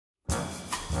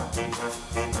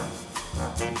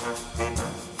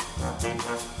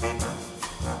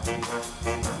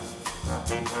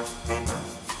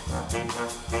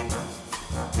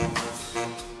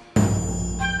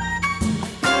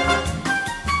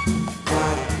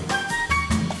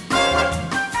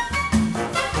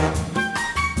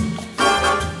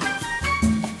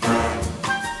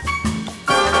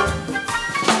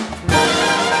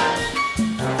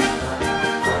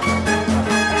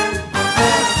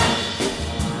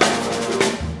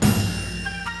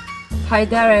Hi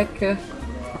Derek,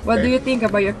 what do you think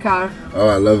about your car? Oh,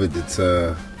 I love it. It's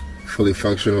fully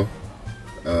functional,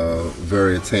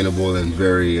 very attainable, and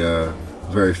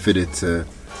very fitted to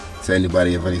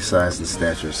anybody of any size and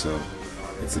stature. So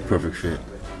it's a perfect fit.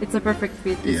 It's a perfect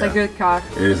fit. It's a good car.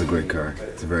 It is a great car.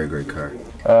 It's a very great car.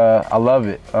 I love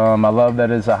it. I love that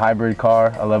it's a hybrid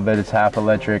car. I love that it's half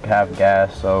electric, half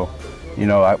gas. So, you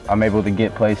know, I'm able to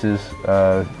get places,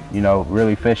 you know,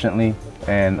 really efficiently,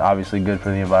 and obviously good for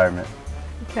the environment.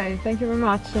 Okay, thank you very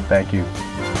much. Thank you.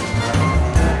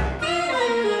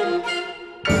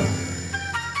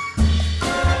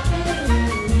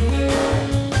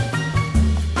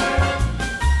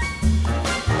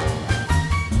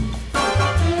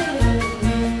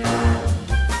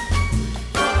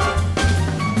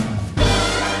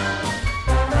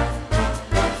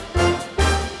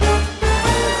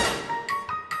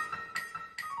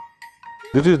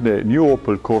 This is the new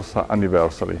Opel Corsa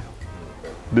anniversary.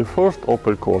 The first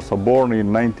Opel Corsa born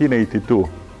in 1982,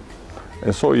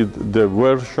 and so it's the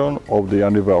version of the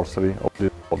anniversary of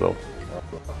this model.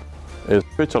 A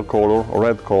special color,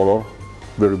 red color,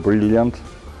 very brilliant,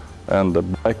 and the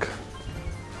black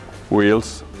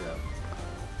wheels.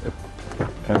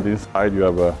 And inside you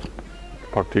have a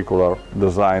particular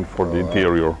design for the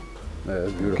interior. Yeah,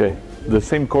 that's beautiful. Okay, the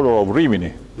same color of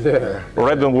Rimini,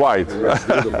 red and white. That's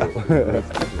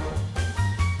beautiful.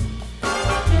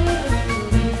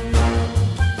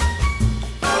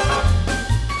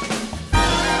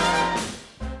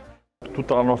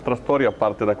 Tutta la nostra storia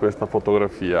parte da questa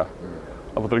fotografia.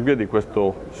 La fotografia di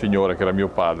questo signore che era mio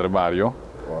padre, Mario,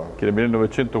 che nel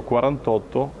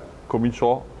 1948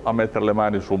 cominciò a mettere le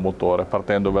mani sul motore,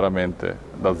 partendo veramente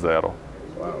da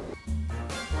zero.